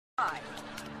5,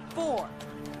 4,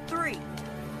 3,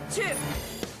 2.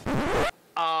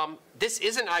 This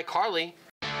isn't iCarly.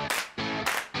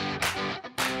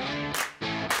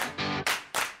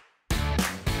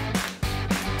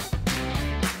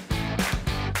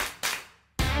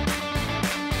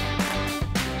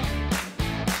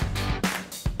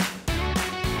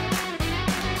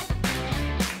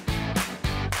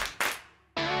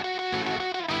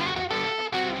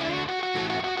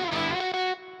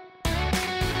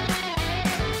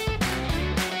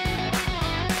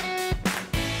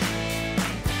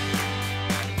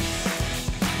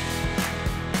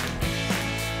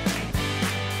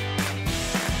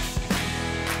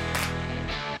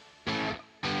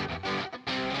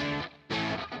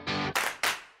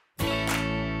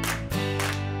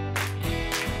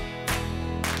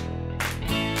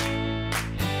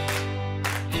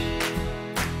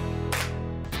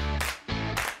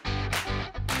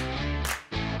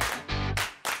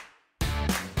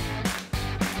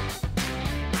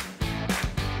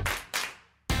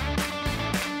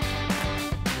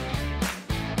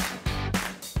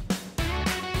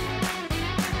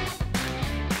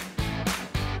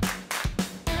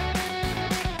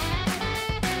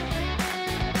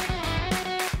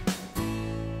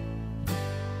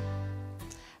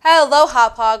 Hello,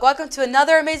 Hauppauge. Welcome to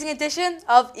another amazing edition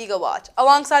of Eagle Watch.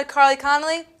 Alongside Carly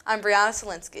Connolly, I'm Brianna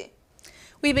Solinsky.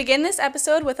 We begin this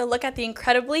episode with a look at the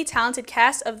incredibly talented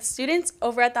cast of the students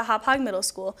over at the Hauppauge Middle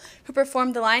School who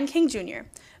performed The Lion King Jr.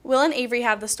 Will and Avery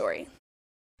have the story.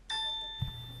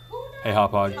 Hey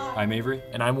Hauppauge, I'm Avery.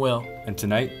 And I'm Will. And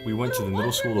tonight, we went to the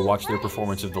middle school to watch their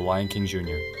performance of The Lion King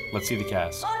Jr. Let's see the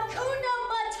cast.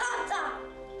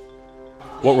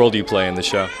 What role do you play in the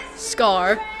show?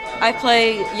 Scar. I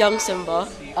play young Simba.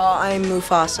 I'm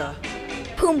Mufasa.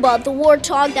 Pumbaa, the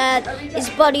warthog that is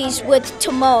buddies with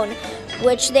Timon,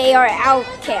 which they are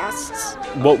outcasts.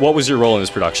 What was your role in this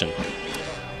production?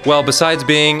 Well, besides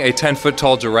being a 10-foot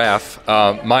tall giraffe,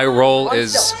 my role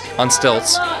is on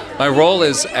stilts. My role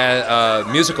is a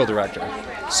musical director.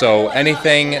 So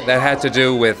anything that had to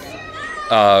do with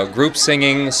group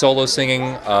singing, solo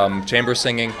singing, chamber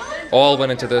singing, all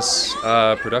went into this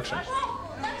production.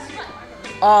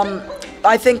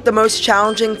 I think the most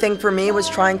challenging thing for me was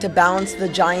trying to balance the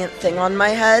giant thing on my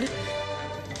head.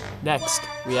 Next,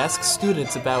 we ask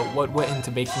students about what went into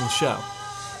making the show.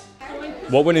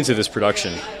 What went into this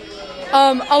production?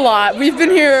 A lot. We've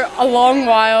been here a long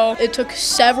while. It took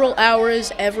several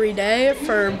hours every day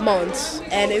for months,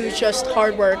 and it was just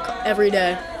hard work every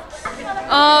day.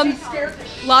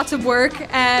 Lots of work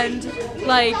and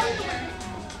like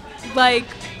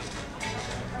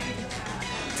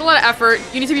it's a lot of effort.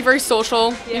 You need to be very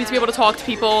social. You need to be able to talk to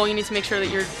people. You need to make sure that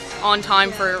you're on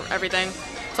time for everything.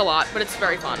 It's a lot, but it's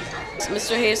very fun.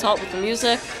 Mr. Hayes helped with the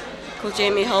music, Coach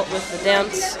Jamie helped with the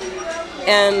dance,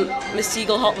 and Miss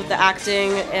Siegel helped with the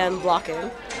acting and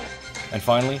blocking. And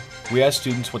finally, we asked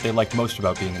students what they liked most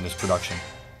about being in this production.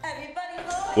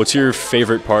 What's your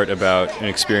favorite part about an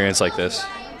experience like this?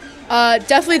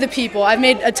 Definitely the people. I've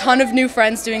made a ton of new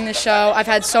friends doing this show. I've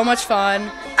had so much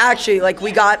fun. Actually,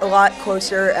 we got a lot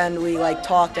closer and we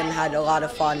talked and had a lot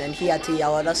of fun, and he had to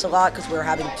yell at us a lot because we were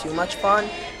having too much fun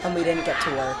and we didn't get to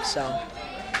work, so.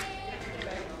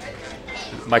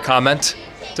 My comment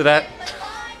to that?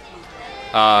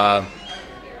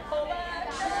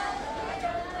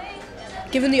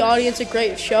 Giving the audience a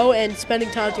great show and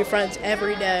spending time with your friends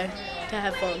every day to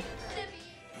have fun.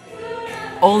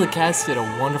 All the cast did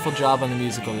a wonderful job on the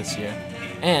musical this year,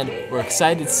 and we're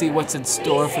excited to see what's in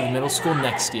store for the middle school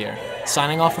next year.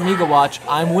 Signing off from Eagle Watch,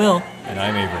 I'm Will. And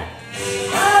I'm Avery.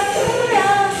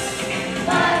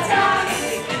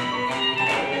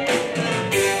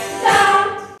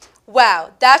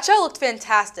 Wow, that show looked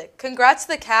fantastic. Congrats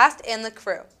to the cast and the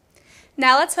crew.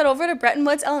 Now let's head over to Bretton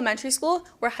Woods Elementary School,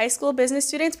 where high school business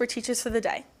students were teachers for the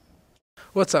day.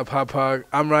 What's up, Hauppauge?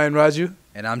 I'm Ryan Raju.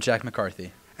 And I'm Jack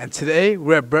McCarthy. And today,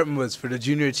 we're at Bretton Woods for the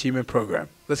Junior Achievement Program.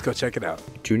 Let's go check it out.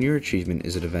 Junior Achievement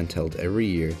is an event held every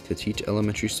year to teach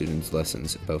elementary students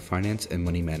lessons about finance and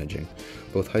money managing.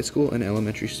 Both high school and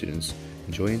elementary students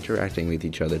enjoy interacting with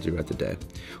each other throughout the day.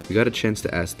 We got a chance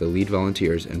to ask the lead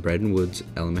volunteers and Bretton Woods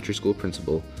Elementary School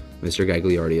principal, Mr.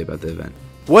 Gagliardi, about the event.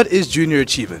 What is Junior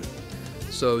Achievement?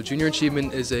 So Junior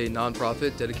Achievement is a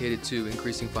nonprofit dedicated to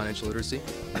increasing financial literacy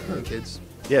in kids.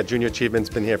 Yeah, Junior Achievement's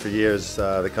been here for years.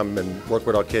 They come and work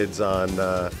with our kids on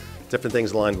different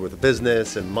things aligned with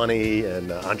business and money and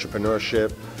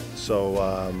entrepreneurship. So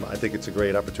I think it's a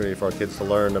great opportunity for our kids to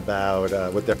learn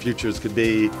about what their futures could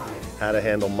be, how to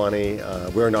handle money.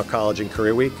 We're in our college and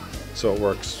career week, so it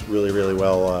works really, really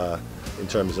well in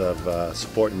terms of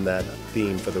supporting that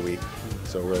theme for the week.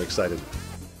 So we're really excited.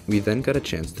 We then got a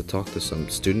chance to talk to some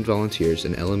student volunteers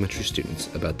and elementary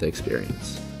students about the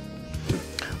experience.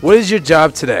 What is your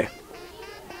job today?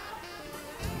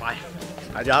 My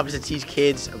job is to teach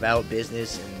kids about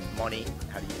business and money.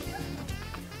 How to use it.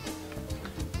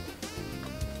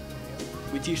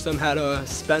 We teach them how to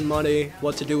spend money,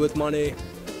 what to do with money.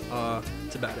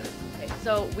 That's about it.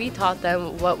 So we taught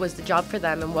them what was the job for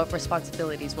them and what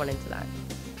responsibilities went into that.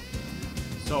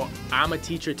 So I'm a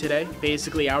teacher today.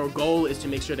 Basically, our goal is to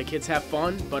make sure the kids have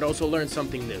fun, but also learn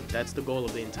something new. That's the goal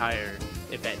of the entire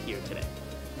event here today.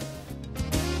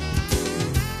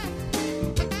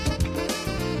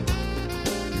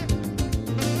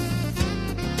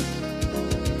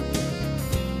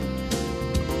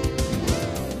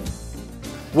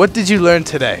 What did you learn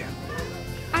today?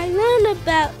 I learned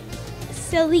about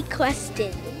silly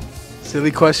questions.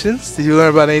 Silly questions? Did you learn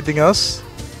about anything else?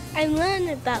 I learned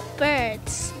about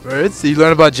birds. Birds? Did you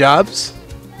learn about jobs?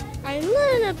 I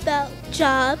learned about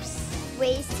jobs.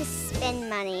 Ways to spend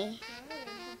money.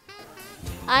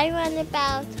 I learned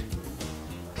about,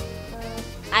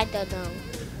 I don't know.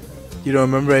 You don't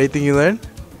remember anything you learned?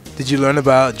 Did you learn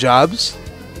about jobs?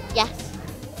 Yes.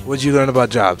 What did you learn about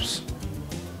jobs?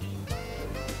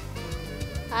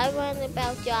 I learned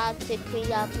about jobs to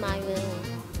clean up my room.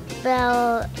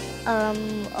 About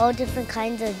all different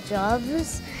kinds of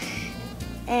jobs,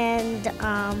 and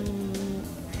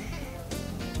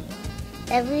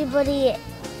everybody,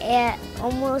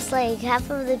 almost like half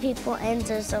of the people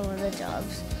enter some of the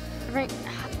jobs.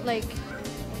 Like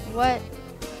what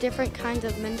different kinds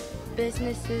of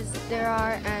businesses there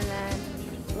are, and then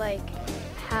like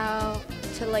how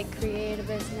to like create a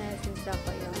business and stuff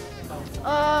like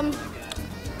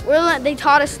that. They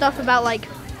taught us stuff about like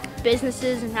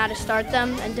businesses and how to start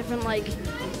them, and different like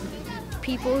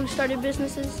people who started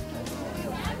businesses.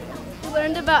 We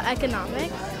learned about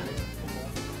economics,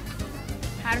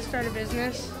 how to start a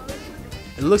business.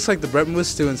 It looks like the Brentwood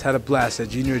students had a blast at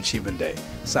Junior Achievement Day.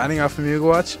 Signing off from Eagle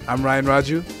Watch, I'm Ryan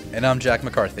Raju. And I'm Jack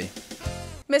McCarthy.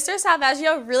 Mr.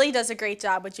 Salvaggio really does a great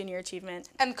job with Junior Achievement.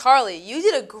 And Carly, you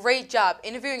did a great job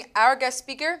interviewing our guest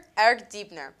speaker, Eric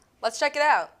Diebner. Let's check it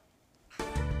out.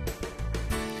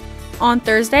 On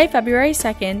Thursday, February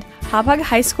 2nd, Hauppauge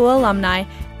High School alumni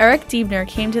Eric Diebner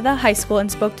came to the high school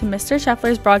and spoke to Mr.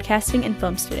 Scheffler's broadcasting and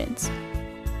film students.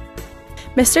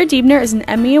 Mr. Diebner is an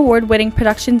Emmy Award-winning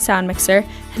production sound mixer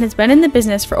and has been in the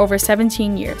business for over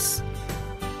 17 years.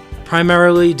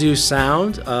 Primarily do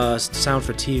sound for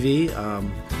TV.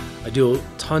 I do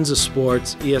tons of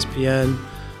sports, ESPN.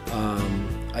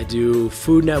 I do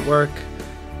Food Network,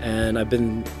 and I've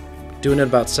been doing it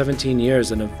about 17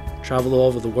 years and have traveled all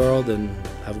over the world and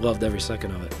have loved every second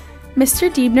of it.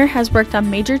 Mr. Diebner has worked on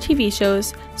major TV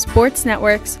shows, sports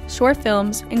networks, short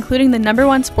films, including the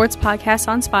 #1 sports podcast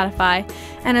on Spotify,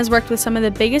 and has worked with some of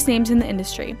the biggest names in the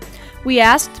industry. We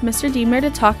asked Mr. Diebner to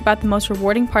talk about the most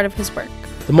rewarding part of his work.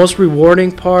 The most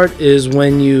rewarding part is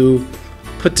when you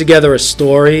put together a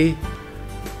story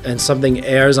and something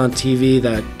airs on TV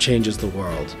that changes the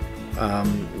world.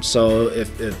 So if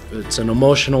it's an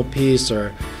emotional piece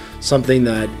or something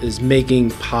that is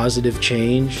making positive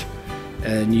change,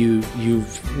 and you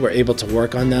were able to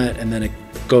work on that, and then it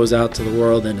goes out to the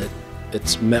world and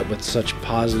it's met with such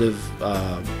positive,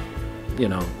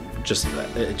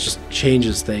 it just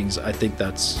changes things. I think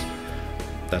that's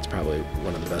probably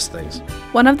one of the best things.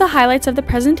 One of the highlights of the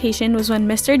presentation was when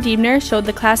Mr. Diebner showed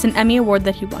the class an Emmy Award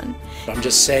that he won. I'm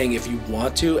just saying, if you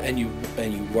want to and you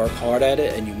work hard at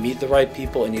it and you meet the right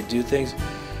people and you do things.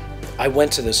 I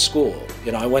went to this school,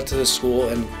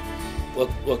 and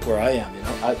look where I am,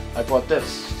 I bought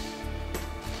this.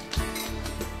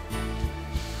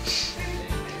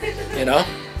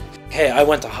 Hey, I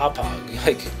went to Hauppauge,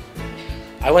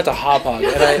 I went to Hauppauge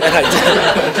and I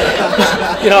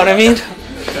did, you know what I mean?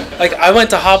 I went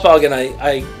to Hauppauge and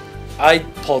I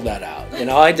pulled that out,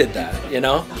 I did that,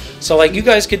 So you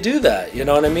guys could do that, you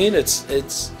know what I mean? It's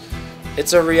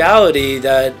a reality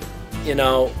that,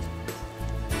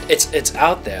 it's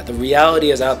out there. The reality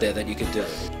is out there that you can do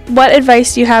it. What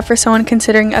advice do you have for someone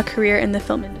considering a career in the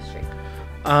film industry?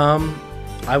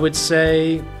 I would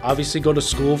say obviously go to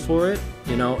school for it,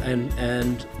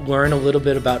 and learn a little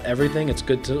bit about everything. It's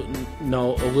good to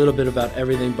know a little bit about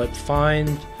everything, but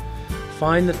find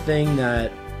the thing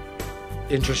that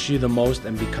interests you the most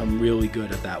and become really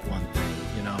good at that one thing.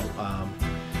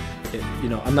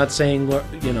 I'm not saying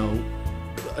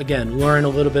again, learn a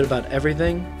little bit about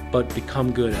everything, but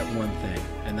become good at one thing,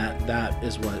 and that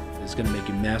is what is going to make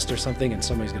you master something, and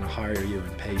somebody's going to hire you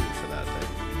and pay you for that thing.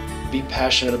 Be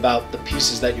passionate about the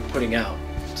pieces that you're putting out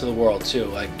to the world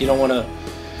too. You don't want to,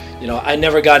 I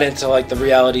never got into the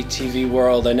reality TV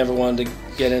world. I never wanted to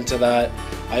get into that.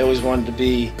 I always wanted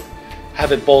to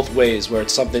have it both ways, where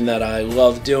it's something that I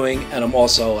love doing and I'm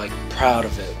also like proud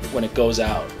of it when it goes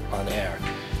out on air.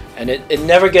 And it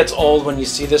never gets old when you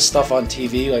see this stuff on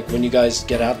TV, like when you guys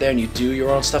get out there and you do your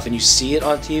own stuff and you see it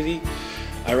on TV.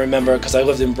 I remember, because I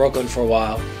lived in Brooklyn for a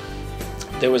while,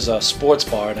 there was a sports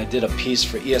bar and I did a piece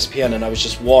for ESPN and I was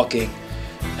just walking,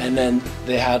 and then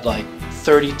they had like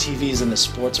 30 TVs in the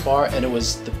sports bar and it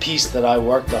was the piece that I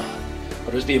worked on.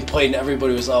 But it was being played and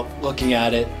everybody was up looking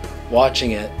at it,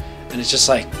 watching it, and it's just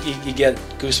like, you get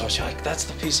goosebumps. You're like, that's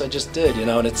the piece I just did, you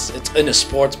know, and it's in a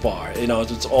sports bar, you know,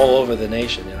 it's all over the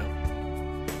nation, you know.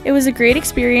 It was a great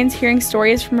experience hearing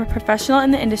stories from a professional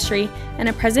in the industry and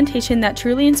a presentation that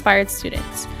truly inspired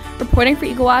students. Reporting for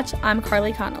Eagle Watch, I'm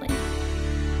Carly Connolly.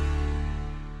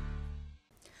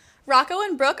 Rocco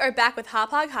and Brooke are back with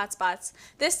Hauppauge Hotspots.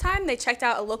 This time they checked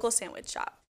out a local sandwich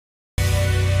shop.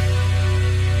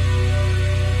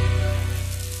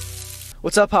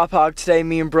 What's up, Hauppauge? Today,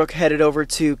 me and Brooke headed over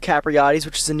to Capriotti's,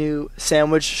 which is a new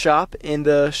sandwich shop in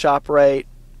the ShopRite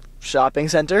shopping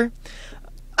center.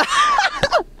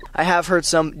 I have heard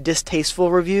some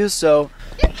distasteful reviews, so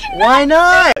why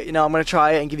not? You know, I'm going to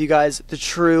try it and give you guys the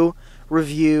true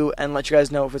review and let you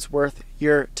guys know if it's worth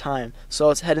your time. So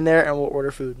let's head in there and we'll order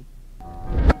food.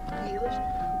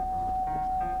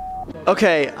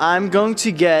 Okay, I'm going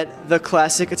to get the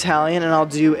classic Italian and I'll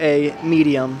do a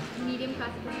medium. Medium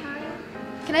classic Italian.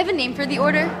 Can I have a name for the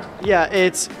order? Yeah,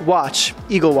 it's Watch,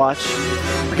 Eagle Watch.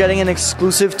 We're getting an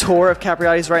exclusive tour of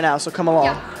Capriotti's right now, so come along.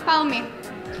 Yeah, follow me.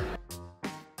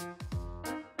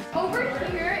 Over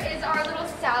here is our little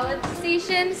salad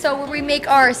station, so where we make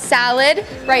our salad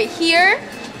right here.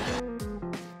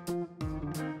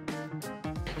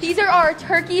 These are our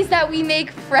turkeys that we make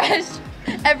fresh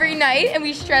every night and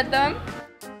we shred them.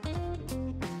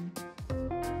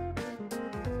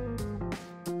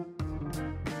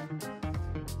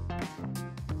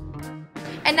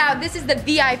 And now this is the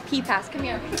VIP pass. Come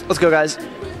here. Let's go, guys. This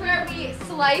is where we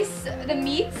slice the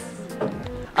meats.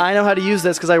 I know how to use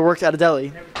this because I worked at a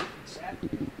deli.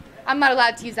 I'm not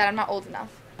allowed to use that. I'm not old enough.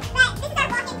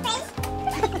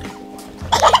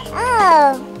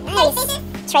 Oh,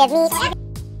 nice. Tray of meat.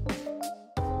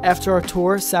 After our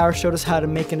tour, Sarah showed us how to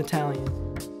make an Italian.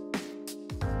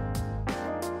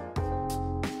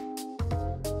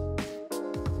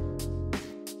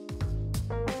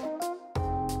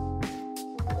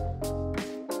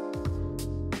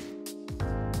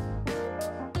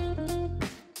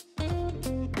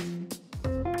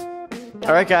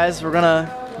 All right, guys, we're gonna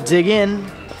dig in.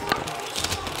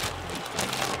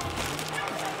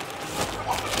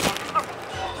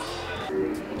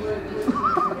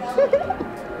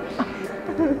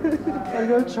 I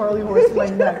got a Charlie horse in my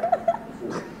neck.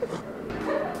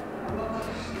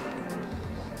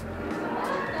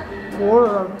 More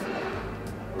of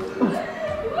them.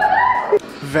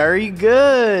 Very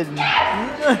good.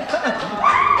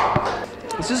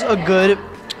 This is a good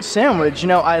sandwich. You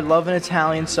know, I love an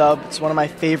Italian sub. It's one of my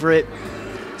favorite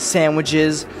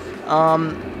sandwiches.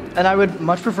 And I would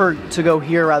much prefer to go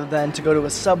here rather than to go to a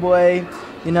Subway.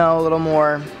 You know, a little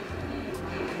more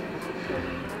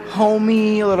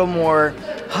homey, a little more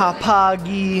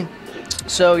Hauppauge.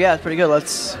 So yeah, it's pretty good.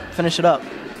 Let's finish it up.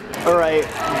 All right,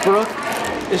 Brooke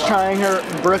is trying her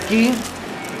brookie.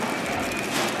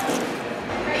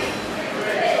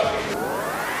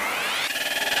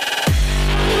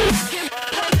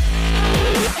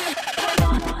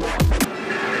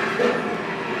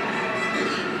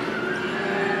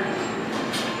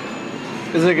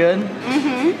 Is it good?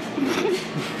 Mm-hmm.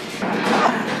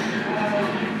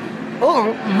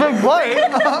 Oh, big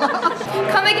bite.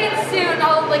 Come again soon.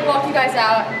 I'll walk you guys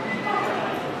out.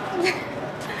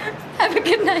 Have a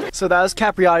good night. So that was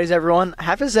Capriotti's, everyone. I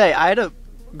have to say, I had a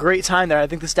great time there. I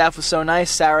think the staff was so nice.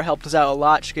 Sarah helped us out a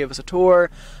lot. She gave us a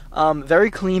tour.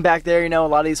 Very clean back there. You know, a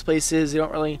lot of these places, you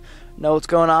don't really know what's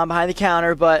going on behind the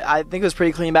counter, but I think it was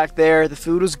pretty clean back there. The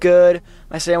food was good.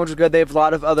 My sandwich was good. They have a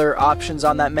lot of other options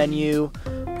on that menu.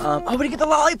 Oh, we didn't get the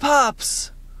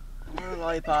lollipops.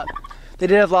 Lollipop. They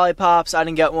did have lollipops. I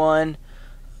didn't get one.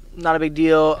 Not a big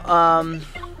deal. I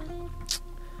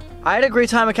had a great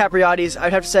time at Capriotti's.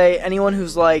 I'd have to say, anyone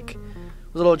who's like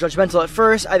a little judgmental at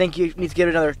first, I think you need to give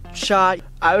it another shot.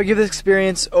 I would give this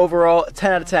experience overall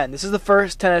 10 out of 10. This is the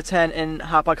first 10 out of 10 in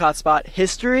Hauppauge Hotspot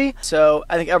history. So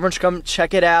I think everyone should come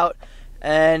check it out.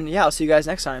 And yeah, I'll see you guys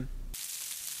next time.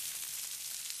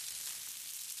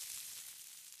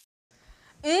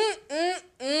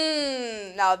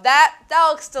 Now that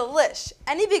looks delish.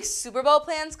 Any big Super Bowl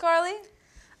plans, Carly?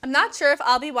 I'm not sure if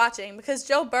I'll be watching because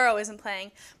Joe Burrow isn't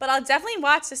playing, but I'll definitely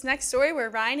watch this next story where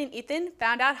Ryan and Ethan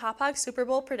found out Hauppauge Super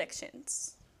Bowl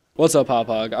predictions. What's up,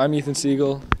 Hauppauge? I'm Ethan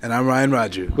Siegel. And I'm Ryan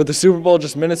Raju. With the Super Bowl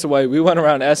just minutes away, we went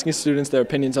around asking students their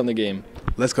opinions on the game.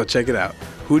 Let's go check it out.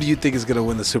 Who do you think is going to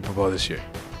win the Super Bowl this year?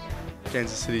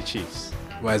 Kansas City Chiefs.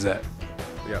 Why is that?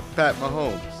 We got Pat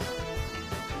Mahomes.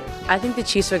 I think the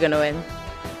Chiefs are going to win.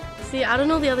 See, I don't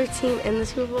know the other team in the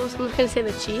Super Bowl, so I'm just going to say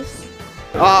the Chiefs.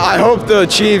 I hope the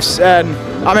Chiefs, and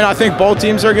I think both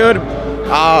teams are good.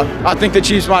 I think the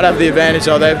Chiefs might have the advantage,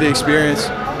 though. They have the experience.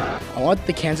 I want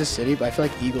the Kansas City, but I feel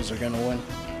like Eagles are going to win.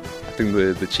 I think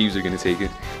the Chiefs are going to take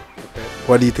it.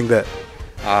 Why do you think that?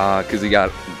 Because they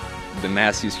got the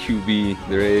nastiest QB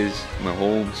there is,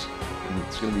 Mahomes. And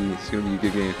it's gonna be a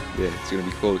good game. Yeah, it's gonna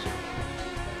be close.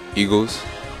 Eagles.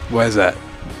 Why is that?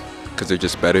 Because they're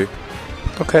just better.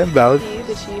 Okay, valid.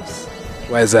 The Chiefs.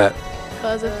 Why is that?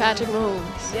 Because of Patrick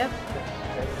Mahomes. Yep.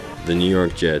 The New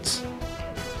York Jets.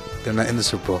 They're not in the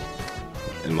Super Bowl.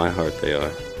 In my heart, they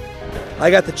are. I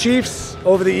got the Chiefs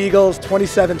over the Eagles,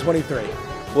 27-23.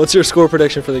 What's your score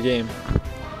prediction for the game?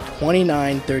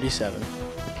 29-37.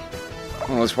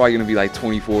 Well, it's probably gonna be like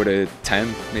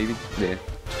 24-10, maybe. Yeah.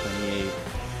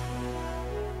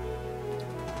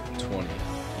 28-20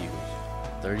 Eagles.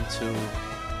 32-20.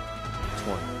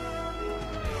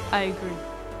 I agree.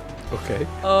 Okay.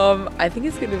 I think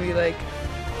it's gonna be like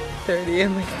 30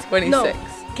 and like 26. No,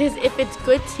 because if it's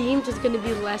good teams, there's going to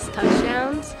be less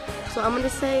touchdowns. So I'm going to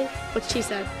say what she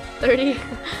said, 30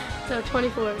 to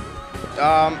 24.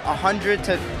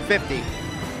 100-50.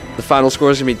 The final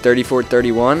score is going to be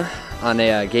 34-31 on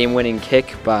a game-winning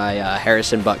kick by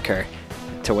Harrison Butker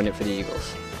to win it for the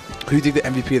Eagles. Who do you think the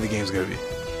MVP of the game is going to be?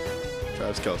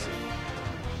 Travis Kelce.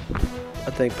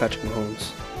 I think Patrick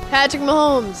Mahomes. Patrick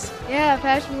Mahomes. Yeah,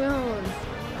 Patrick Mahomes.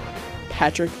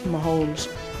 Patrick Mahomes.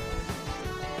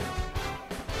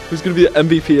 Who's going to be the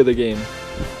MVP of the game?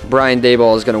 Brian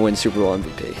Daboll is going to win Super Bowl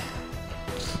MVP.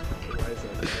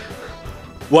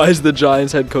 Why is the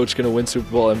Giants head coach going to win Super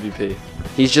Bowl MVP?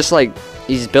 He's just like,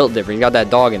 he's built different. He's got that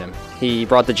dog in him. He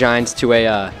brought the Giants to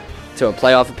a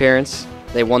playoff appearance.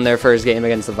 They won their first game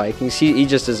against the Vikings. He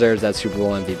just deserves that Super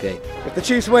Bowl MVP. If the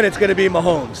Chiefs win, it's going to be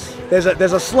Mahomes. There's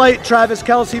a slight Travis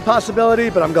Kelce possibility,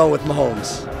 but I'm going with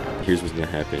Mahomes. Here's what's gonna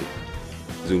happen.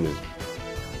 Zoom in.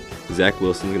 Zach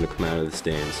Wilson's gonna come out of the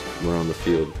stands, run on the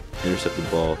field, intercept the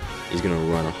ball. He's gonna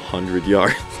run 100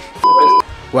 yards.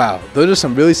 Wow, those are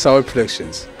some really solid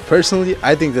predictions. Personally,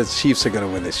 I think the Chiefs are going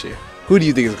to win this year. Who do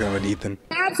you think is going to win, Ethan?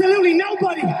 Absolutely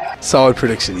nobody. Solid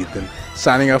prediction, Ethan.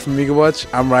 Signing off from Ego Watch,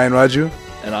 I'm Ryan Raju.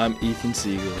 And I'm Ethan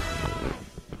Siegel.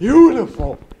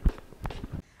 Beautiful.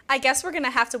 I guess we're going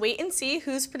to have to wait and see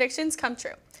whose predictions come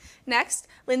true. Next,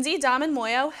 Lindsay, Dom, and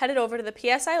Moyo headed over to the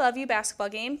PS I Love You basketball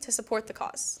game to support the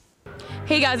cause.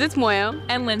 Hey guys, it's Moyo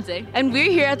and Lindsay, and we're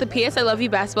here at the PS I Love You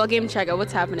basketball game to check out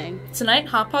what's happening. Tonight,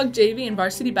 Hauppauge JV and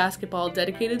varsity basketball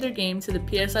dedicated their game to the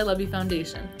PS I Love You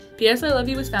Foundation. PS I Love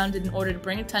You was founded in order to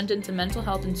bring attention to mental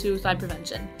health and suicide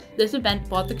prevention. This event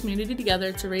brought the community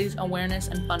together to raise awareness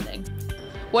and funding.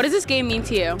 What does this game mean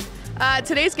to you?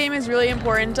 Today's game is really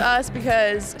important to us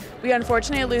because we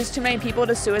unfortunately lose too many people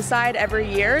to suicide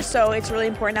every year, so it's really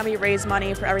important that we raise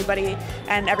money for everybody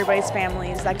and everybody's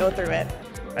families that go through it.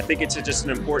 I think it's just an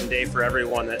important day for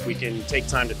everyone that we can take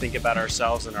time to think about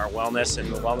ourselves and our wellness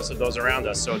and the wellness of those around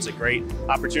us. So it's a great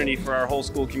opportunity for our whole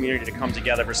school community to come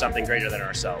together for something greater than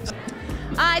ourselves.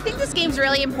 I think this game's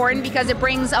really important because it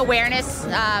brings awareness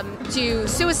to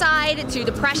suicide, to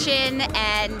depression,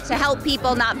 and to help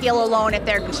people not feel alone if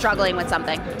they're struggling with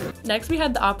something. Next, we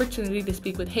had the opportunity to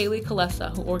speak with Haley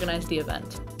Kalesa, who organized the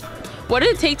event. What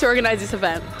did it take to organize this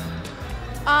event?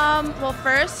 Well,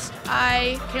 first,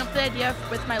 I came up with the idea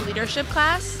with my leadership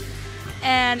class,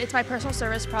 and it's my personal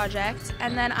service project.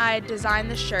 And then I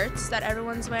designed the shirts that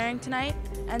everyone's wearing tonight.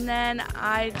 And then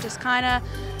I just kind of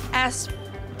asked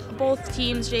both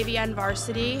teams, JV and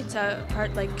varsity, to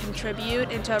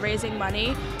contribute into raising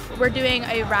money. We're doing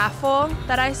a raffle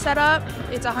that I set up.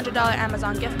 It's a $100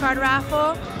 Amazon gift card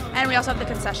raffle, and we also have the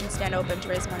concession stand open to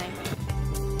raise money.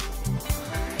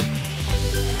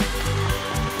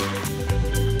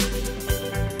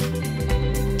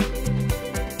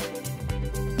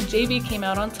 JV came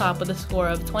out on top with a score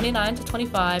of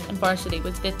 29-25 and varsity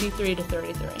with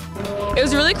 53-33. It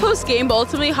was a really close game, but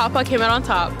ultimately Hauppauge came out on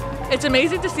top. It's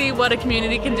amazing to see what a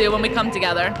community can do when we come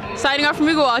together. Signing off from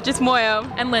Ego Watch, it's Moyo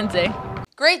and Lindsay.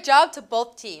 Great job to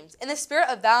both teams. In the spirit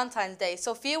of Valentine's Day,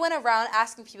 Sophia went around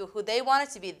asking people who they wanted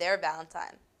to be their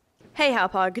Valentine. Hey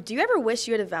Hauppauge, do you ever wish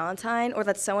you had a Valentine or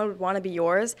that someone would want to be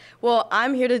yours? Well,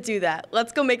 I'm here to do that.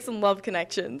 Let's go make some love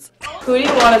connections. Who do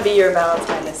you want to be your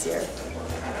Valentine this year?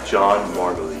 John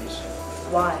Margulies.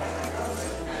 Why?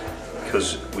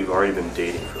 Because we've already been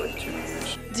dating for like 2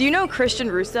 years. Do you know Christian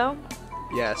Russo?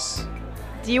 Yes.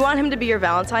 Do you want him to be your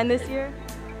Valentine this year?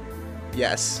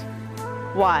 Yes.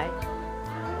 Why?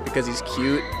 Because he's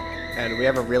cute and we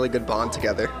have a really good bond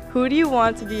together. Who do you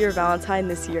want to be your Valentine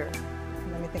this year?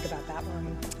 Let me think about that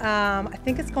one. I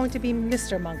think it's going to be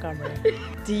Mr. Montgomery.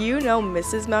 Do you know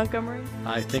Mrs. Montgomery?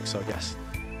 I think so, yes.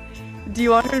 Do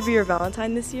you want her to be your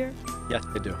Valentine this year? Yes,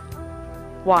 I do.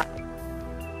 Why?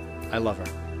 I love her.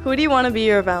 Who do you want to be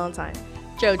your Valentine?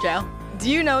 JoJo. Do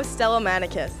you know Stella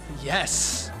Manicus?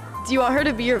 Yes. Do you want her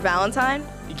to be your Valentine?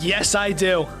 Yes, I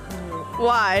do.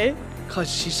 Why?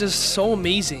 Because she's just so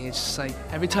amazing. It's just like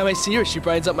every time I see her, she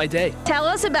brightens up my day. Tell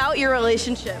us about your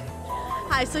relationship.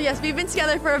 Hi, so yes, we've been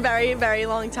together for a very, very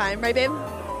long time, right, babe?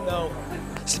 No.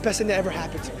 It's the best thing that ever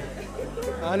happened to me.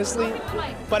 Honestly.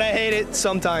 But I hate it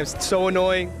sometimes. It's so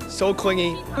annoying, so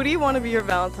clingy. Who do you want to be your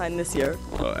Valentine this year?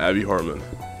 Abby Hartman.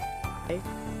 Hey.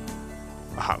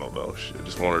 I don't know. Shit,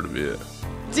 just want her to be it.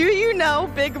 Do you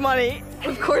know Big Money?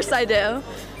 Of course I do.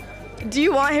 Do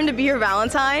you want him to be your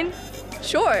Valentine?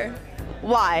 Sure.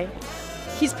 Why?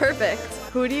 He's perfect.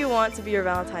 Who do you want to be your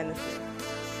Valentine this year?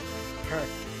 Her.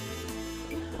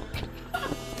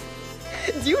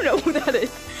 Do you know who that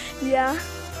is? Yeah.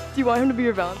 Do you want him to be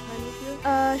your Valentine this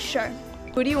year? Sure.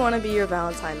 Who do you want to be your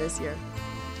Valentine this year?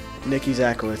 Nikki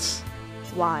Zakowitz.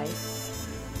 Why?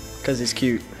 Because he's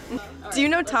cute. Do you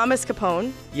know Thomas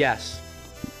Capone? Yes.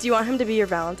 Do you want him to be your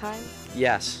Valentine?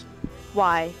 Yes.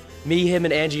 Why? Me, him,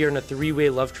 and Angie are in a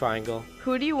three-way love triangle.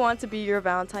 Who do you want to be your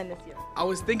Valentine this year? I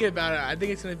was thinking about it. I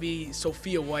think it's going to be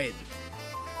Sophia White.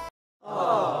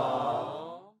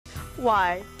 Aww.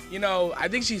 Why? You know, I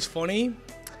think she's funny.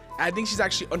 I think she's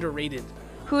actually underrated.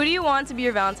 Who do you want to be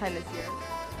your Valentine this year?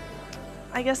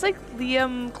 I guess like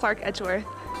Liam Clark Edgeworth.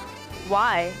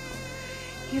 Why?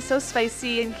 He's so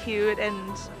spicy and cute,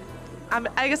 and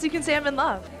I guess you can say I'm in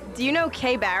love. Do you know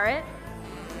Kay Barrett?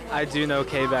 I do know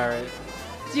Kay Barrett.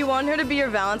 Do you want her to be your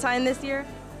Valentine this year?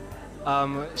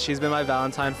 She's been my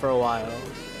Valentine for a while.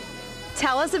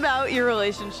 Tell us about your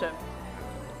relationship.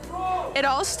 It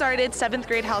all started 7th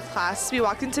grade health class. We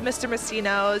walked into Mr.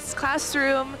 Messino's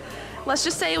classroom. Let's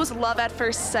just say it was love at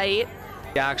first sight.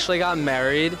 We actually got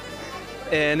married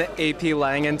in AP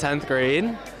Lang in 10th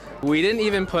grade. We didn't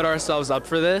even put ourselves up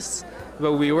for this,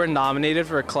 but we were nominated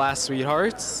for Class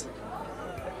Sweethearts.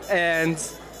 And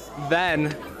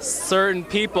then certain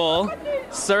people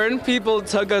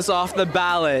took us off the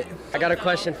ballot. I got a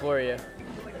question for you.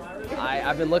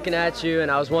 I've been looking at you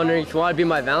and I was wondering if you want to be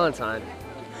my Valentine.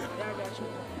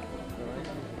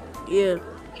 Yeah.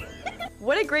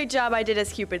 What a great job I did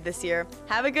as Cupid this year.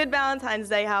 Have a good Valentine's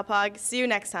Day, Hauppauge. See you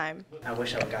next time. I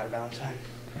wish I would got a Valentine.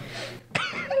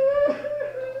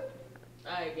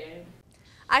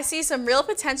 I see some real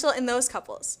potential in those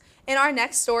couples. In our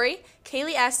next story,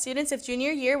 Kaylee asked students if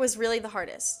junior year was really the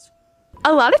hardest.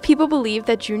 A lot of people believe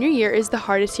that junior year is the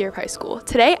hardest year of high school.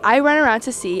 Today, I went around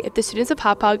to see if the students of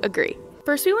Hauppauge agree.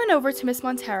 First, we went over to Miss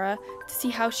Montera to see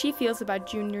how she feels about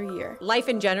junior year. Life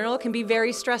in general can be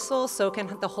very stressful, so can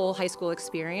the whole high school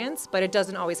experience, but it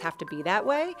doesn't always have to be that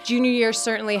way. Junior year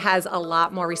certainly has a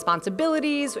lot more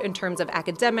responsibilities in terms of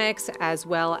academics, as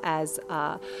well as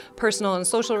personal and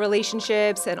social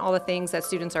relationships and all the things that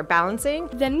students are balancing.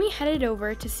 Then we headed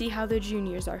over to see how the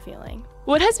juniors are feeling.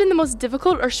 What has been the most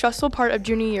difficult or stressful part of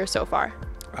junior year so far?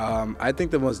 I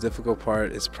think the most difficult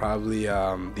part is probably the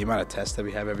amount of tests that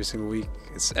we have every single week.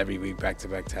 It's every week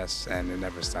back-to-back tests, and it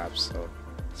never stops, so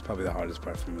it's probably the hardest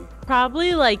part for me.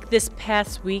 Probably like this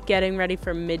past week getting ready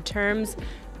for midterms,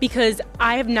 because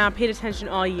I have not paid attention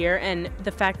all year, and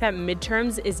the fact that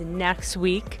midterms is next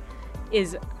week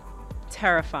is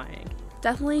terrifying.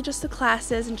 Definitely just the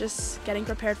classes and just getting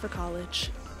prepared for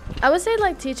college. I would say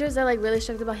like teachers are like really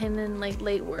strict about handling like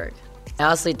late work. I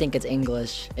honestly think it's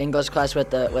English class with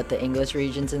the English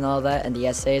regions and all that, and the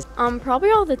essays.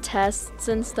 Probably all the tests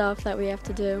and stuff that we have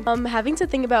to do. Having to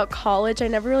think about college, I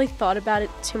never really thought about it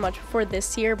too much before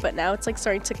this year, but now it's like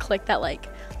starting to click that like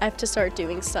I have to start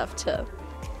doing stuff to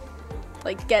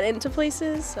like get into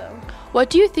places. So, what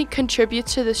do you think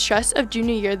contributes to the stress of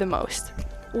junior year the most?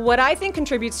 What I think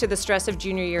contributes to the stress of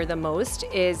junior year the most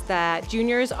is that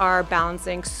juniors are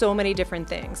balancing so many different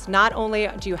things. Not only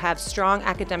do you have strong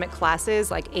academic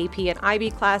classes like AP and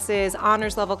IB classes,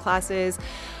 honors level classes,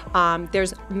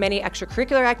 there's many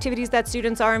extracurricular activities that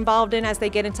students are involved in as they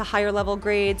get into higher level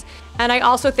grades. And I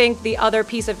also think the other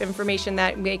piece of information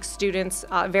that makes students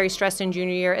very stressed in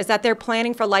junior year is that they're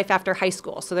planning for life after high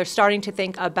school. So they're starting to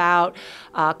think about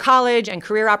college and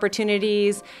career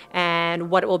opportunities and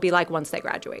what it will be like once they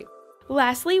graduate.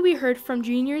 Lastly, we heard from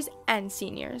juniors and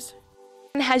seniors.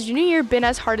 And has junior year been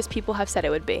as hard as people have said it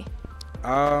would be?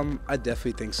 I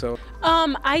definitely think so.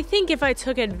 I think if I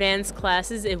took advanced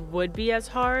classes, it would be as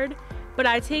hard. But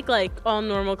I take like all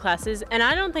normal classes, and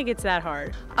I don't think it's that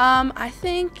hard. I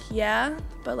think, yeah,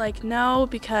 but like no,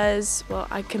 because, well,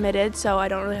 I committed, so I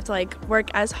don't really have to like work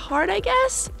as hard, I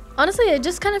guess. Honestly, it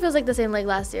just kind of feels like the same like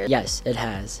last year. Yes, it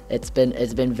has. It's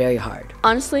been very hard.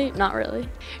 Honestly, not really.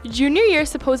 Junior year is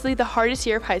supposedly the hardest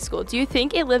year of high school. Do you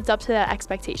think it lived up to that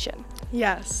expectation?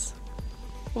 Yes.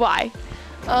 Why?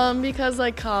 Because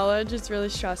like college is really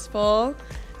stressful,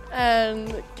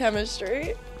 and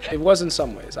chemistry. It was in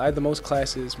some ways. I had the most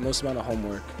classes, most amount of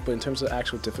homework, but in terms of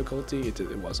actual difficulty,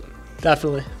 it wasn't.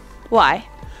 Definitely. Why?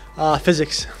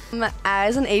 Physics.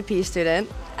 As an AP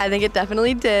student, I think it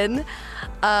definitely did,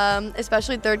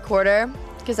 especially third quarter,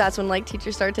 because that's when like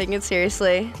teachers start taking it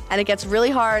seriously, and it gets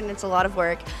really hard and it's a lot of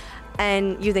work,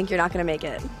 and you think you're not gonna make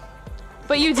it.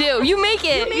 But you do. You make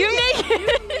it. You make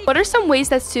it. What are some ways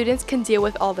that students can deal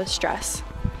with all this stress?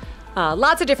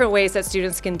 Lots of different ways that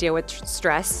students can deal with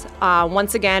stress.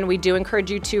 Once again, we do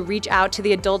encourage you to reach out to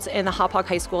the adults in the Hauppauge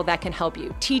High School that can help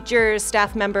you. Teachers,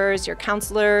 staff members, your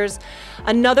counselors.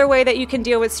 Another way that you can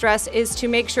deal with stress is to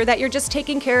make sure that you're just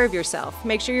taking care of yourself.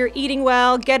 Make sure you're eating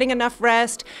well, getting enough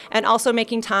rest, and also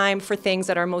making time for things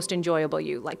that are most enjoyable to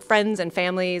you, like friends and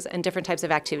families and different types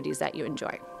of activities that you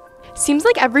enjoy. Seems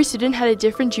like every student had a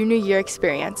different junior year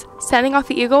experience. Sending off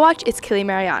the Eagle Watch, it's Kelly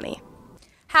Mariani.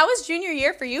 How was junior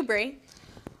year for you, Bree?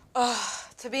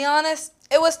 To be honest,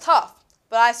 it was tough,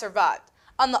 but I survived.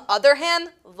 On the other hand,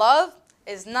 love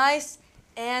is nice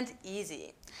and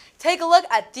easy. Take a look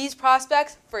at these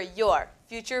prospects for your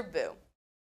future boo.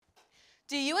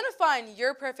 Do you want to find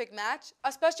your perfect match,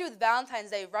 especially with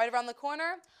Valentine's Day right around the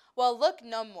corner? Well, look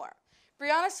no more.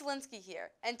 Brianna Selinsky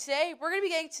here, and today we're going to be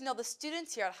getting to know the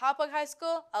students here at Hauppauge High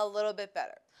School a little bit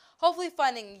better, hopefully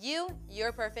finding you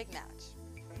your perfect match.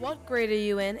 What grade are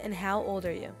you in and how old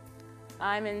are you?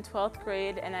 I'm in 12th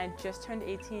grade and I just turned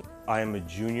 18. I am a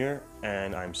junior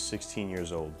and I'm 16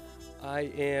 years old.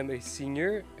 I am a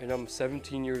senior and I'm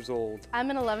 17 years old. I'm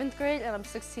in 11th grade and I'm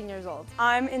 16 years old.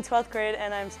 I'm in 12th grade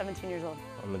and I'm 17 years old.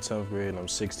 I'm in 10th grade and I'm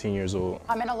 16 years old.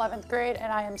 I'm in 11th grade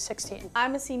and I am 16.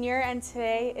 I'm a senior and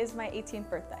today is my 18th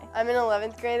birthday. I'm in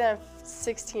 11th grade and I'm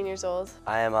 16 years old.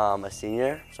 I am a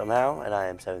senior somehow and I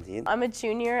am 17. I'm a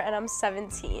junior and I'm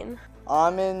 17.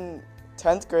 I'm in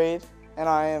 10th grade and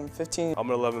I am 15. I'm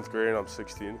in 11th grade and I'm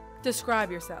 16.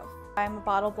 Describe yourself. I'm a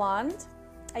bottle blonde,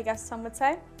 I guess some would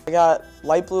say. I got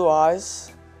light blue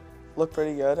eyes. Look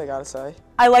pretty good, I gotta say.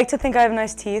 I like to think I have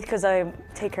nice teeth because I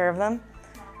take care of them.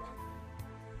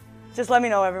 Just let me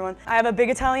know, everyone. I have a big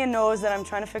Italian nose that I'm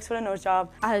trying to fix with a nose job.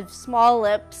 I have small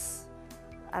lips.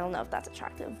 I don't know if that's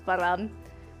attractive, but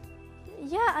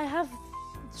yeah, I have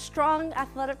strong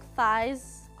athletic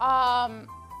thighs. I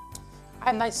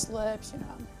have nice lips,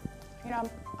 you know,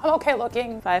 I'm okay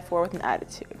looking. 5'4" with an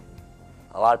attitude.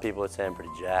 A lot of people would say I'm pretty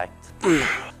jacked.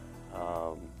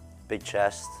 Big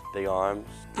chest, big arms,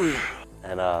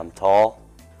 and I'm tall.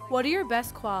 What are your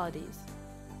best qualities?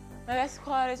 My best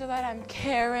qualities are that I'm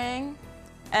caring,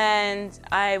 and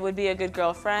I would be a good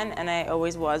girlfriend, and I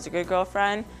always was a good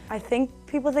girlfriend. I think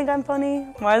people think I'm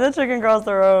funny. Why are the chicken girls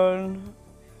their own?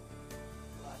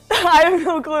 I have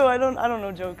no clue. I don't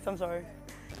know jokes. I'm sorry.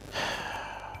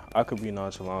 I could be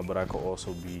nonchalant, but I could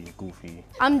also be goofy.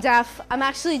 I'm deaf. I'm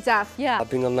actually deaf, yeah.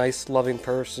 Being a nice, loving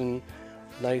person,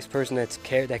 nice person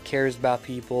that cares about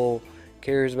people,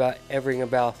 cares about everything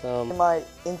about them. My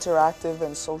interactive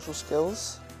and social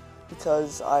skills,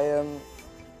 because I am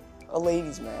a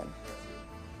ladies' man.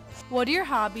 What are your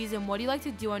hobbies and what do you like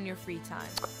to do on your free time?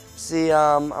 See,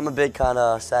 I'm a big kind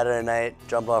of Saturday night,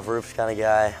 jump off roofs kind of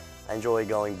guy. I enjoy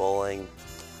going bowling.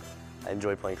 I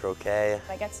enjoy playing croquet.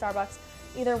 I get Starbucks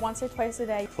either once or twice a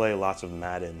day. Play lots of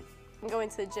Madden. I'm going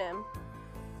to the gym.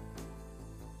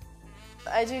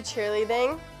 I do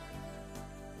cheerleading.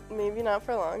 Maybe not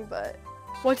for long, but.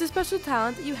 What's a special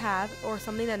talent that you have or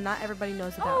something that not everybody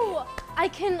knows about you? I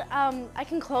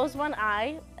can close one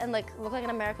eye and like look like an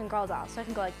American Girl doll. So I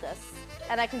can go like this.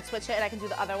 And I can switch it and I can do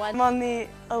the other one. I'm on the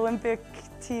Olympic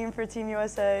team for Team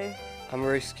USA. I'm a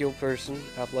very skilled person,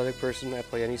 athletic person. I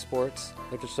play any sports.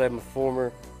 Like to say I'm a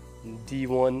former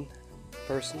D1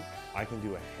 person. I can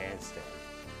do a handstand.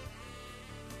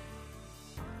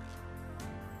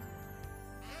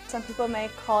 Some people may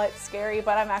call it scary,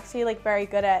 but I'm actually like very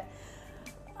good at,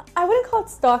 I wouldn't call it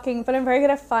stalking, but I'm very good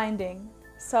at finding.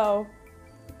 So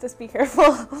just be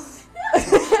careful.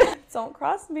 Don't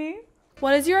cross me.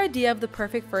 What is your idea of the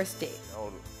perfect first date?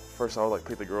 First I would like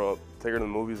pick the girl up, take her to the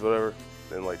movies, whatever,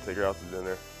 then like take her out to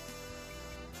dinner.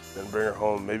 Then bring her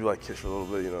home, maybe like kiss her a little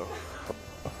bit, you know.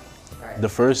 The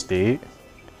first date,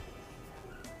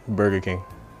 Burger King.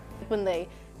 When they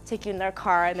take you in their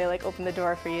car and they like open the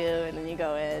door for you and then you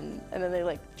go in and then they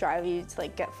like drive you to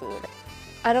like get food.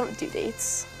 I don't do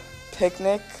dates.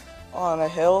 Picnic on a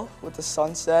hill with the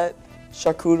sunset,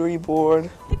 charcuterie board.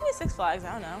 Take me to Six Flags,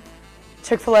 I don't know.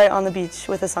 Chick-fil-A on the beach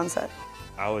with a sunset.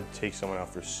 I would take someone out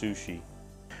for sushi.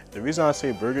 The reason I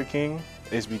say Burger King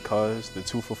is because the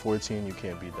 2 for $14, you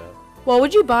can't beat that. What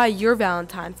would you buy your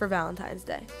Valentine for Valentine's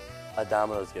Day? A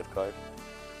Domino's gift card.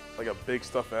 Like a big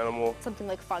stuffed animal. Something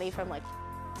like funny from like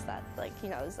that like, you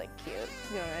know, is like cute.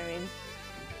 You know what I mean?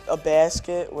 A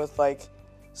basket with like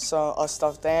a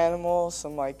stuffed animal,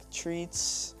 some like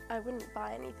treats. I wouldn't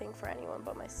buy anything for anyone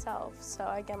but myself, so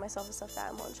I get myself a stuffed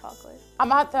animal and chocolate. I'm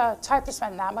not the type to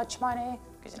spend that much money,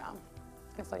 because you know,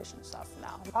 inflation stuff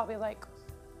now. Probably like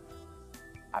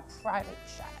a private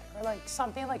jet or like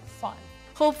something like fun.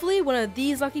 Hopefully one of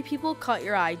these lucky people caught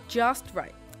your eye just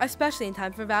right, especially in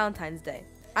time for Valentine's Day.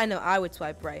 I know I would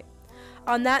swipe right.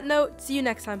 On that note, see you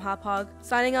next time, Hauppauge.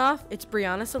 Signing off, it's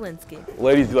Brianna Solinsky.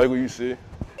 Ladies, you like what you see?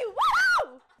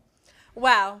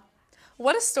 Wow,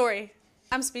 what a story.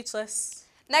 I'm speechless.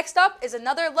 Next up is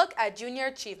another look at junior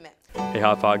achievement. Hey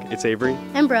Hauppauge, it's Avery.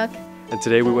 And Brooke. And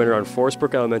today we went around Forest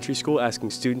Brook Elementary School asking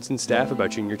students and staff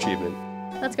about junior achievement.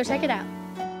 Let's go check it out.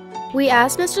 We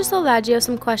asked Mr. Salvaggio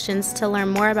some questions to learn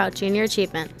more about junior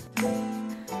achievement.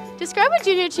 Describe what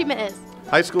junior achievement is.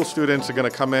 High school students are going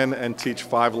to come in and teach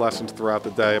 5 lessons throughout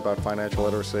the day about financial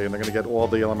literacy, and they're going to get all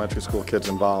the elementary school kids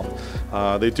involved.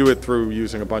 They do it through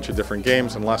using a bunch of different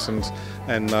games and lessons,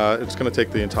 and it's going to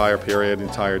take the entire period, the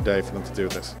entire day for them to do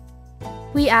this.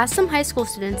 We asked some high school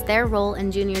students their role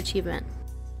in junior achievement.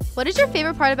 What is your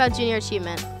favorite part about junior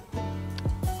achievement?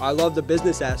 I love the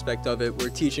business aspect of it. We're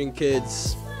teaching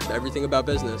kids everything about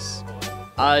business.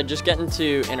 Just getting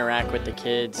to interact with the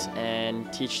kids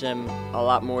and teach them a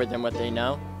lot more than what they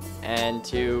know and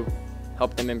to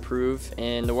help them improve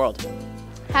in the world.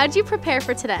 How did you prepare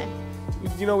for today?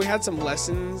 You know, we had some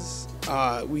lessons.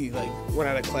 We went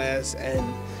out of class and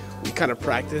we kind of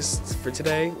practiced for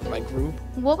today, like group.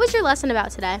 What was your lesson about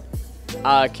today?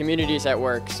 Communities at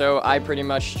work. So I pretty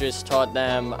much just taught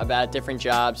them about different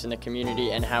jobs in the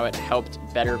community and how it helped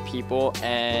better people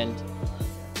and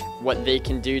what they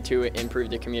can do to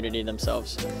improve the community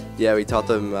themselves. Yeah, we taught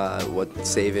them what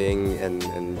saving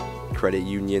and credit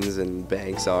unions and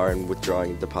banks are and withdrawing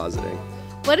and depositing.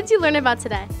 What did you learn about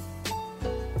today?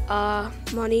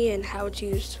 Money and how it's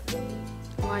used,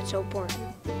 why it's so important.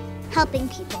 Helping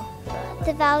people.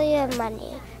 The value of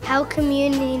money. How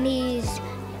communities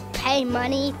pay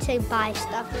money to buy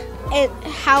stuff. And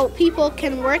how people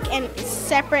can work in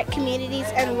separate communities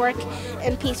and work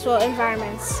in peaceful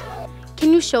environments.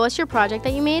 Can you show us your project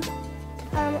that you made?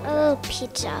 A little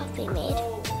pizza we made.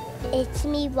 It's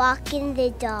me walking the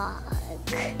dog.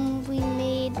 We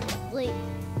made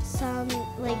some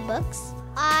books.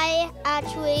 I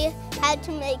actually had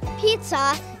to make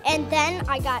pizza and then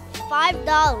I got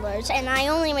 $5 and I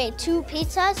only made 2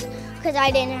 pizzas because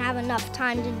I didn't have enough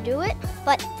time to do it.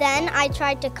 But then I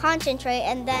tried to concentrate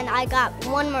and then I got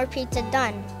 1 more pizza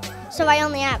done. So I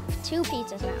only have 2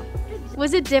 pizzas now.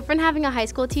 Was it different having a high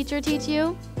school teacher teach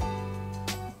you?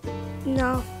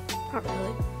 No, not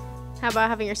really. How about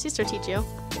having your sister teach you?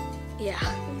 Yeah.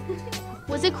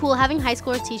 Was it cool having high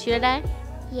schoolers teach you today?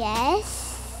 Yes.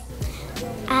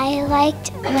 I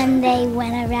liked when they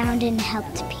went around and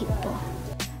helped people.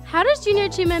 How does junior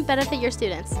achievement benefit your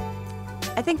students?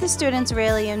 I think the students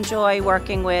really enjoy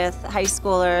working with high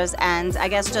schoolers and I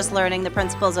guess just learning the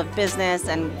principles of business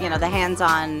and the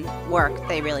hands-on work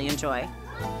they really enjoy.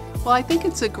 Well, I think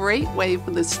it's a great way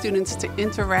for the students to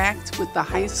interact with the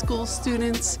high school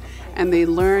students and they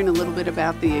learn a little bit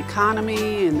about the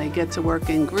economy and they get to work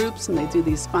in groups and they do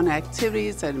these fun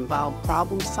activities that involve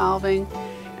problem solving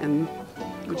and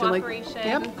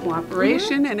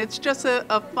cooperation. And it's just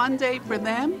a fun day for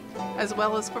them as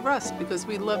well as for us because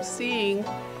we love seeing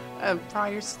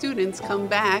prior students come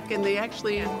back and they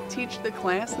actually teach the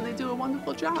class and they do a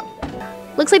wonderful job.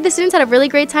 Looks like the students had a really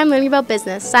great time learning about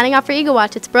business. Signing off for Eagle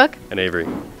Watch, it's Brooke. And Avery.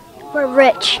 We're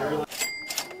rich.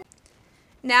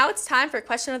 Now it's time for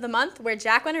Question of the Month, where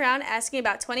Jack went around asking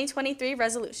about 2023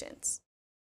 resolutions.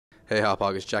 Hey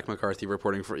Hauppauge, it's Jack McCarthy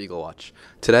reporting for Eagle Watch.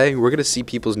 Today, we're going to see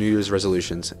people's New Year's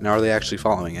resolutions, and are they actually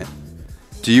following it?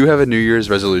 Do you have a New Year's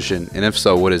resolution, and if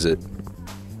so, what is it?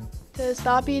 To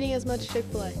stop eating as much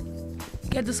Chick-fil-A.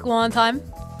 Get to school on time.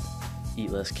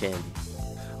 Eat less candy.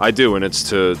 I do, and it's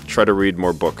to try to read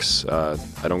more books. I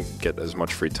don't get as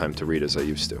much free time to read as I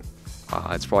used to.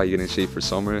 It's probably getting in shape for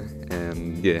summer,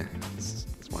 and yeah, it's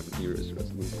my New Year's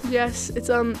resolution. Yes, it's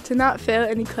to not fail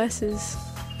any classes,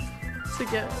 to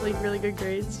get like really good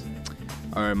grades.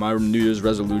 All right, my New Year's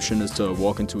resolution is to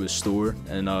walk into a store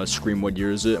and scream, "What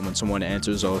year is it?" And when someone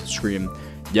answers, I'll scream,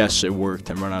 "Yes, it worked,"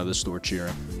 and run out of the store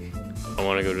cheering. I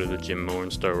want to go to the gym more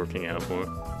and start working out more.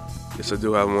 Yes, I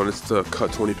do have one. It's to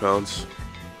cut 20 pounds.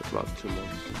 It's about 2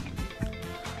 months.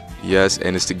 Yes,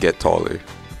 and it's to get taller.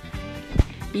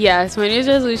 Yes, my New Year's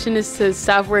resolution is to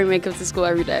stop wearing makeup to school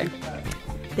every day.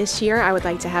 This year, I would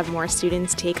like to have more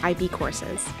students take IB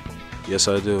courses. Yes,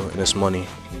 I do, and it's money.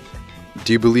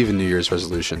 Do you believe in New Year's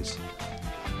resolutions?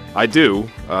 I do.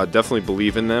 Definitely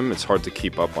believe in them. It's hard to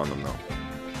keep up on them, though.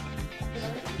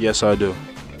 Yes, I do.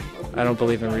 I don't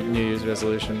believe in New Year's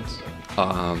resolutions.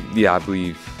 Yeah, I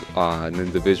believe an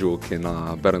individual can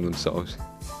better themselves.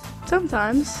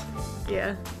 Sometimes.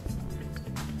 Yeah.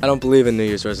 I don't believe in New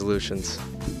Year's resolutions.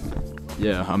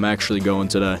 Yeah, I'm actually going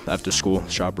today after school,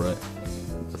 shop right.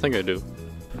 I think I do.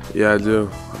 Yeah, I do.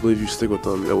 I believe you stick with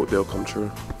them, they'll come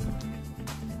true.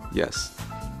 Yes.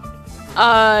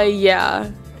 Yeah.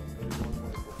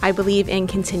 I believe in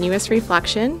continuous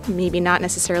reflection, maybe not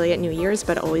necessarily at New Year's,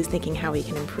 but always thinking how we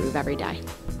can improve every day.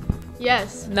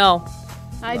 Yes. No.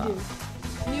 I do.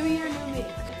 New year, new me.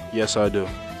 Yes, I do.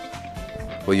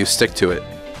 Will you stick to it?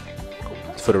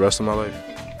 For the rest of my life.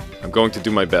 I'm going to do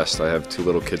my best. I have 2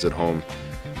 little kids at home,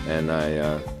 and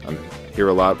I'm here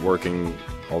a lot, working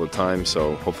all the time,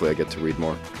 so hopefully I get to read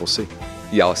more. We'll see.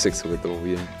 Yeah, I'll stick to it though,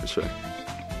 yeah, for sure.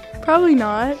 Probably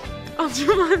not. I'll do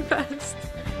my best.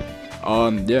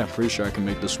 Yeah, pretty sure I can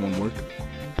make this one work.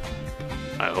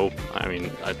 I hope.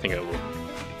 I think I will.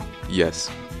 Yes.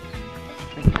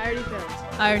 I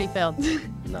already failed.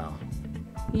 No.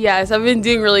 Yes, I've been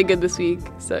doing really good this week,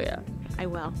 so yeah. I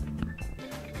will.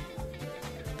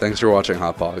 Thanks for watching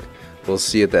Hauppauge. We'll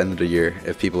see at the end of the year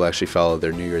if people actually follow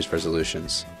their New Year's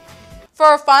resolutions. For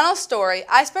our final story,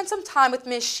 I spent some time with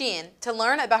Ms. Sheen to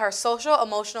learn about her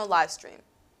social-emotional live stream.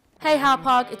 Hey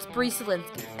Hauppauge, it's Bree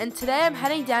Selinsky, and today I'm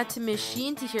heading down to Ms.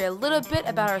 Sheen to hear a little bit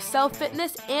about her SEL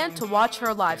Fitness and to watch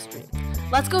her live stream.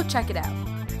 Let's go check it out.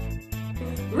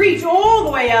 Reach all the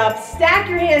way up, stack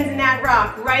your hands in that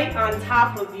rock right on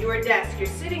top of your desk. You're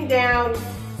sitting down,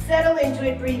 settle into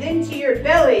it, breathe into your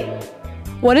belly.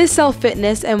 What is SEL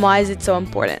Fitness and why is it so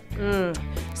important?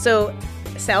 So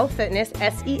SEL Fitness,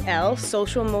 S-E-L,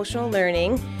 social emotional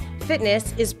learning.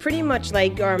 Fitness is pretty much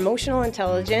like our emotional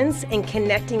intelligence and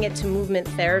connecting it to movement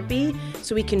therapy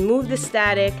so we can move the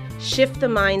static, shift the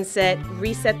mindset,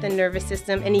 reset the nervous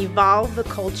system, and evolve the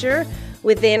culture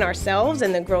within ourselves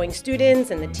and the growing students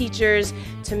and the teachers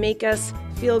to make us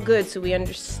feel good so we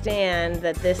understand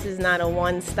that this is not a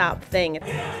one-stop thing.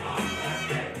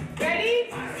 Ready?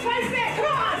 Come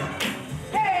on!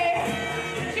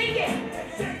 Hey! Shake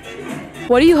it!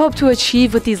 What do you hope to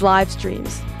achieve with these live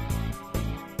streams?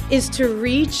 Is to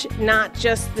reach not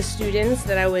just the students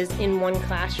that I was in one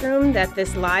classroom, that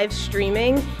this live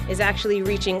streaming is actually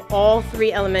reaching all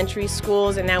 3 elementary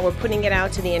schools, and now we're putting it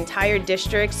out to the entire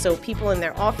district, so people in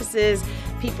their offices,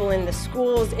 people in the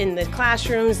schools, in the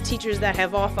classrooms, teachers that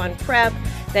have off on prep,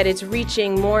 that it's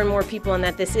reaching more and more people, and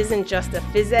that this isn't just a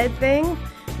phys ed thing.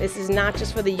 This is not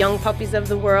just for the young puppies of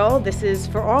the world, this is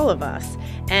for all of us.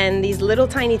 And these little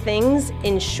tiny things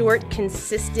in short,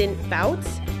 consistent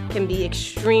bouts can be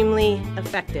extremely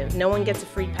effective. No one gets a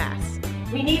free pass.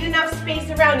 We need enough space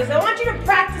around us. I want you to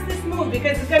practice this move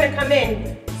because it's gonna come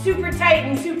in super tight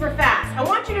and super fast. I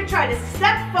want you to try to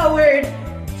step forward,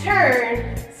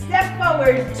 turn,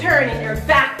 and you're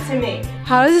back to me.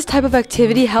 How does this type of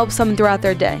activity help someone throughout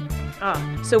their day?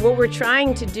 So what we're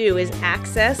trying to do is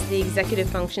access the executive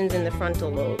functions in the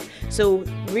frontal lobe. So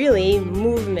really,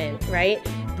 movement, right?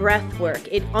 Breath work.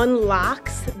 It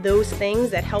unlocks those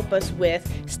things that help us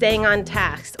with staying on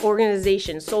task,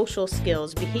 organization, social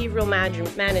skills, behavioral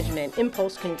management,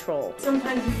 impulse control.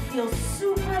 Sometimes you feel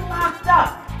super locked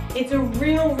up. It's a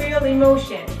real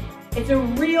emotion. It's a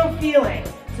real feeling.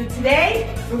 So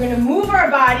today, we're gonna move our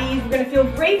bodies. We're gonna feel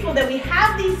grateful that we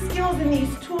have these skills and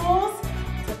these tools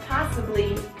to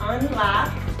possibly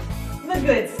unlock the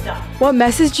good stuff. What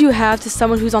message do you have to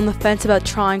someone who's on the fence about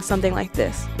trying something like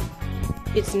this?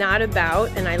 It's not about,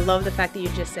 and I love the fact that you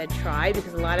just said try,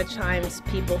 because a lot of times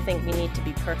people think we need to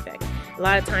be perfect. A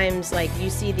lot of times, like, you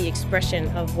see the expression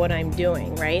of what I'm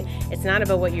doing, right? It's not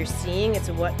about what you're seeing, it's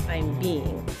what I'm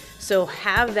being. So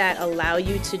have that allow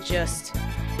you to just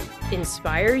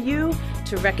inspire you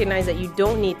to recognize that you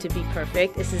don't need to be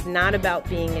perfect. This is not about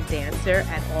being a dancer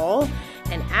at all.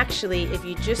 And actually, if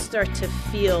you just start to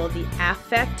feel the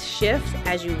affect shift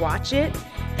as you watch it,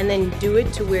 and then do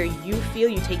it to where you feel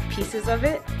you take pieces of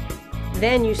it,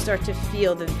 then you start to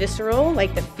feel the visceral,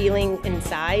 like the feeling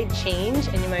inside change,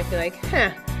 and you might be like,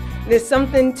 there's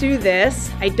something to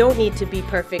this. I don't need to be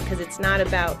perfect, because it's not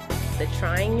about the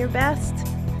trying your best.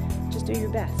 Just do your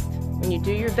best. When you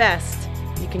do your best,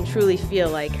 you can truly feel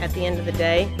like at the end of the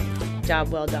day, job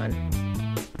well done.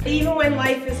 Even when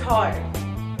life is hard,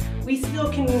 we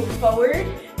still can move forward,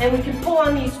 and we can pull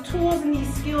on these tools and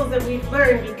these skills that we've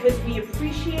learned because we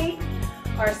appreciate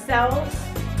ourselves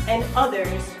and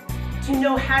others, to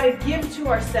know how to give to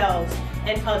ourselves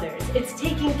and others. It's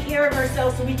taking care of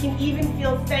ourselves so we can even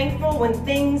feel thankful when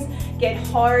things get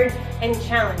hard and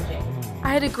challenging.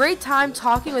 I had a great time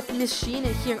talking with Miss Sheen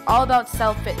and hearing all about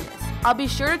SEL Fitness. I'll be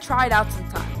sure to try it out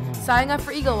sometime. Signing up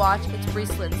for Eagle Watch, it's Bree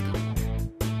Slinsky.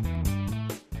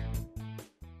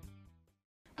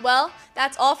 Well,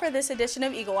 that's all for this edition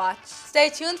of Eagle Watch. Stay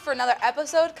tuned for another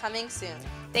episode coming soon.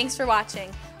 Thanks for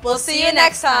watching. We'll see you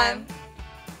next time.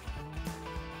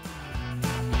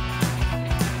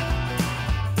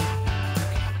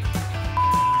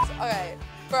 Okay,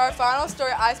 for our final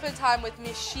story, I spent time with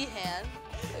Miss Sheehan.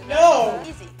 No!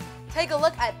 Easy. Take a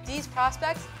look at these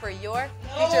prospects for your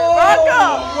future.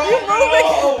 Rocco! You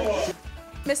moving?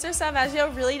 Mr.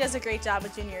 Salvaggio really does a great job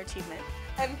with junior achievement.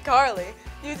 And Carly,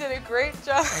 you did a great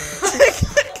job.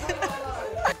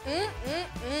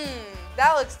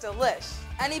 That looks delish.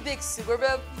 Any big super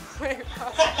bib?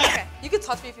 Okay, you can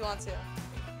touch me if you want to.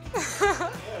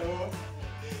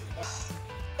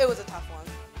 It was a tough one.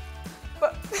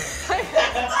 But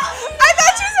I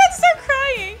thought you said start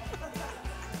crying.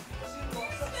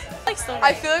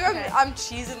 I feel like I'm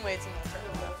cheesing way too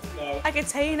much. I could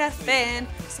tell you nothing.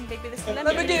 Some baby this and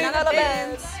Let me do another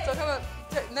band. So come on.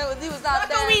 No, he was not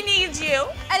there. We need you.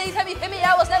 Anytime you hit me,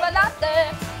 I was never not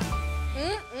there.